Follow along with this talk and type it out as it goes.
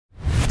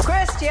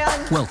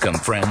Christian. Welcome,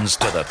 friends,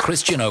 to the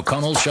Christian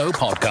O'Connell Show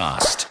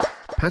podcast.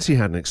 Patsy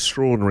had an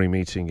extraordinary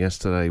meeting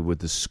yesterday with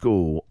the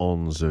school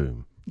on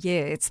Zoom.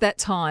 Yeah, it's that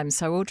time.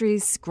 So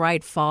Audrey's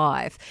grade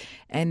 5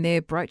 and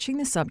they're broaching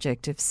the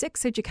subject of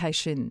sex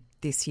education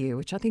this year,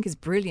 which I think is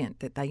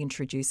brilliant that they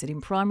introduce it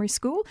in primary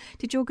school.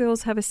 Did your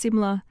girls have a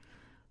similar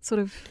sort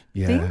of thing?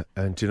 Yeah,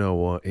 and do you know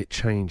what? It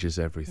changes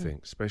everything,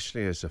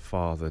 especially as a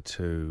father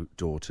to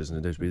daughters, and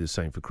it'd be the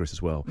same for Chris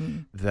as well.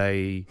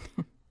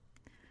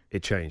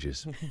 It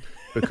changes.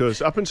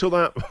 Because up until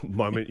that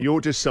moment,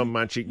 you're just some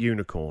magic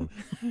unicorn.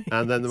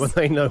 And then when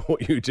they know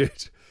what you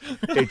did,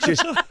 it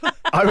just...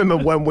 I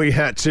remember when we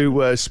had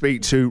to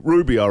speak to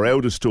Ruby, our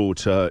eldest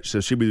daughter, so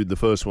she was the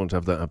first one to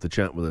have the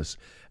chat with us.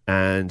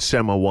 And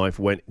Sarah, my wife,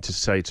 went to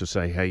say,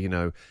 hey, you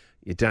know,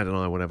 your dad and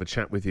I want to have a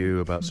chat with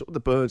you about sort of the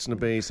birds and the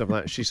bees, stuff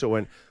like that. She sort of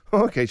went,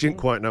 oh, okay, she didn't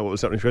quite know what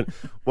was happening. She went,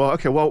 well,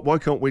 okay, well, why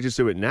can't we just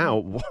do it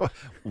now?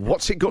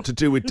 What's it got to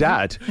do with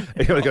Dad?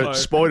 And you go,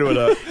 spoiler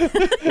alert,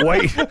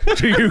 wait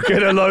till you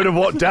get a load of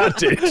what Dad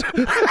did.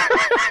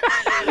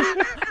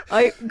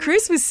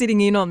 Chris was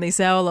sitting in on this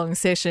hour-long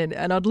session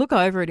and I'd look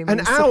over at him. An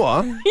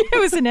hour? Yeah, it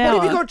was an hour.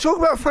 What have you got to talk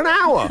about for an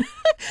hour?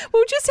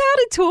 Well, just how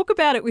to talk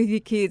about it with your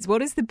kids.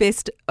 What is the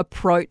best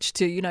approach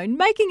to, you know,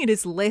 making it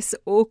as less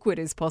awkward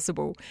as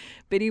possible?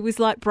 But he was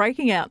like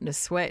breaking out in a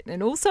sweat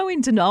and also in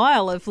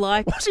denial of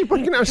like... What's he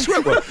breaking out in a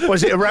sweat?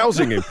 Was it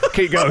arousing him?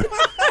 Keep going.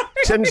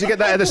 Tell him to get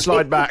that other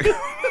slide back.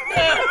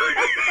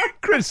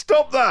 Chris,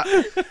 stop that.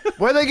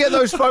 Where they get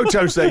those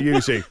photos they're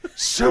using?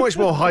 So much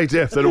more high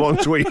def than the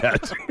ones we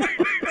had.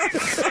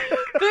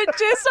 But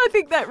just, I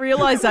think that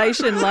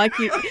realisation,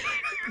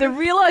 the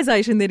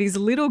realisation that his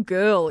little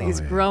girl is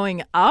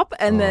growing up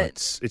and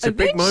that it's a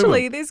big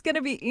eventually moment. there's going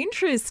to be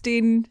interest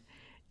in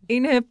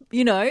her,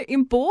 you know,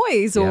 in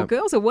boys or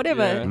girls or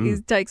whatever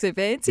takes her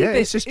fancy. Yeah, but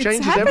it just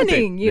changes happening,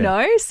 everything. you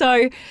know.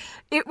 So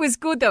it was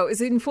good though. It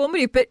was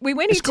informative. But we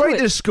went It's into great it.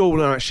 that the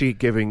school are actually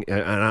giving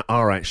and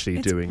are actually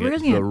doing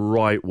brilliant. it the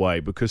right way,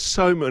 because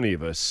so many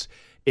of us,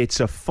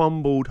 it's a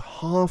fumbled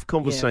half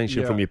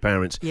conversation from your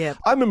parents. Yeah.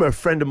 I remember a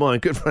friend of mine,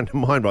 good friend of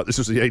mine, right, this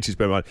was the 80s,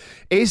 bear in mind,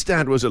 his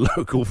dad was a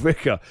local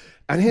vicar,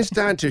 and his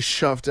dad just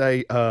shoved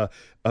a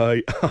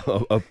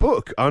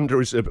book under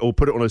his, or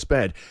put it on his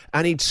bed,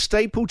 and he'd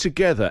staple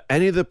together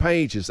any of the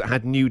pages that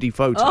had nudie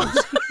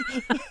photos.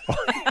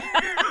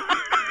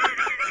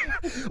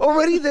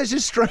 Already there's a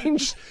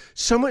strange,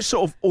 so much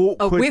sort of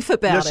awkward... A whiff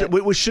about it.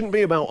 Which shouldn't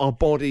be about our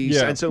bodies,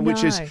 and so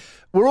which is... No.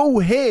 We're all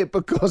here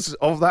because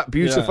of that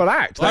beautiful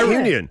act, that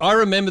union. I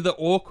remember the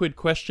awkward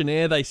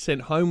questionnaire they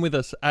sent home with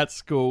us at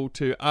school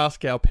to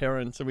ask our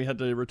parents, and we had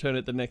to return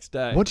it the next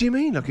day. What do you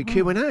mean? Like a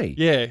Q&A?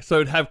 Yeah, so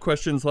it'd have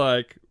questions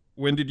like,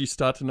 when did you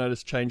start to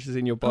notice changes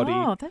in your body?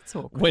 Oh, that's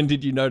awkward. When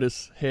did you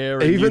notice hair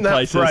in Even new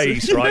that places?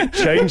 phrase, right?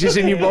 Changes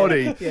in your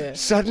body. Yeah.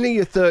 Suddenly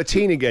you're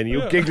 13 again.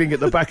 You're giggling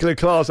at the back of the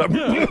class. Like,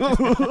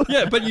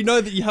 Yeah, but you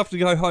know that you have to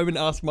go home and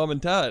ask mum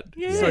and dad.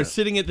 Yeah. So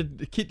sitting at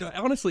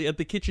honestly, at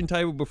the kitchen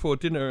table before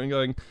dinner and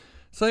going,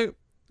 so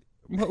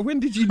when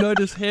did you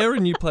notice hair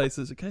in new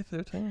places? Okay,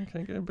 13.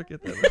 Okay, go and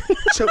get that.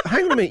 So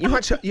hang on a minute. You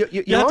had to, you're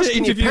You had to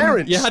asking your interview.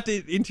 parents. You had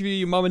to interview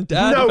your mum and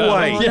dad. No about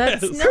way. it. Oh, Yes.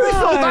 that's, Who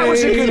thought that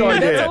was a good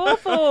idea? That's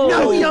awful.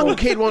 No young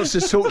kid wants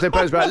to talk to their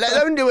parents about it, let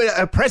alone do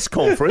a press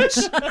conference.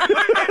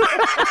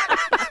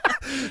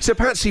 So,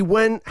 Patsy,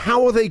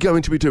 how are they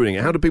going to be doing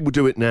it? How do people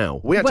do it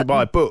now? We had to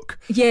buy a book.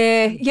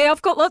 Yeah,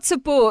 I've got lots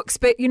of books,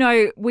 but you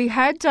know, we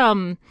had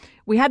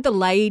the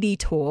lady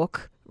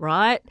talk,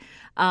 right?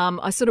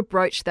 I sort of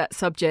broached that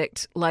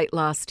subject late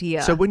last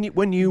year. So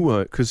when you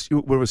were, because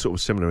we're a sort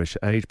of similar-ish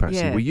age,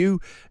 Patsy,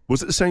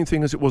 was it the same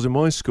thing as it was in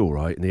my school,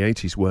 right, in the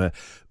 80s, where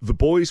the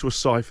boys were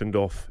siphoned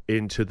off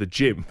into the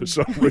gym for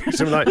some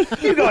reason? Like,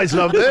 you guys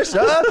love this,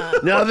 huh?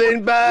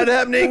 Nothing bad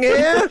happening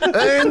here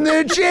in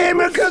the gym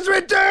because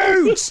we're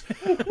dudes,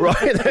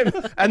 right?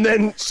 And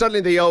then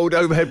suddenly the old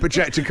overhead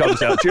projector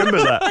comes out. Do you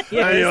remember that?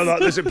 Yes. And you're like,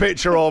 there's a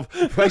picture of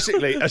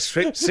basically a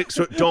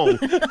 6-foot dong,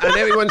 and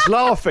everyone's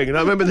laughing. And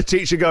I remember the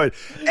teacher going,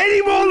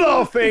 any more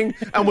laughing,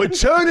 and we're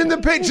turning the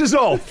pictures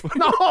off.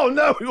 No,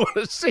 we want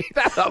to see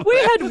that up we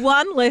there. had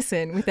one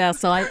lesson with our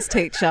science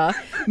teacher,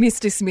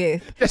 Mr.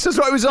 Smith. Yes, that's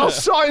right. It was our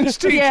science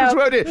teacher Yeah, as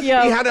well.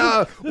 yeah. He had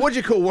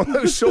one of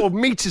those sort of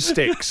meter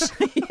sticks.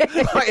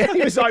 Like, and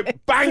he was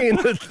like banging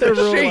the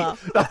ruler.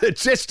 sheet, like the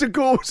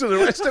testicles and the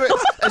rest of it,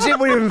 as if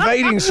we were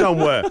invading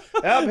somewhere.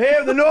 Up here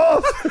in the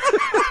north.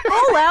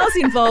 All ours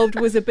involved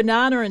was a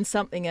banana and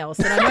something else.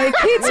 And I know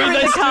kids are in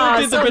They the still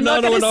car, did so the I'm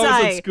not banana going when to I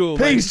was say. at school.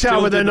 Please They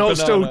tell me still they're did the not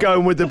still banana.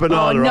 going with the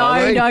banana,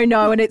 are they?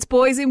 No. And it's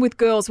boys in with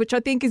girls, which I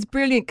think is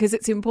brilliant because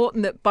it's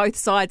important that both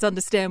sides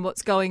understand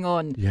what's going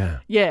on. Yeah.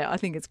 I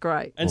think it's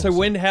great. And so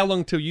how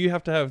long till you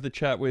have to have the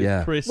chat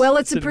with Chris Well,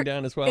 it's sitting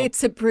down as well?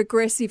 It's a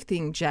progressive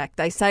thing, Jack.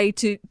 They say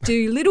to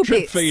do little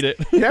bits. Feed it.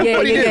 Yeah, Yeah,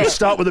 what do you yeah. do?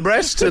 Start with the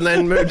breasts and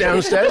then move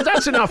downstairs.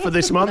 That's enough for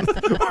this month.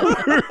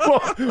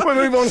 We'll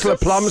move on to the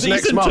plums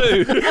next Season month.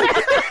 2.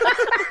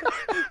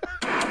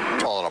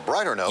 On a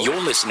brighter note,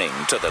 you're listening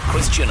to the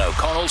Christian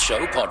O'Connell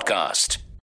Show podcast.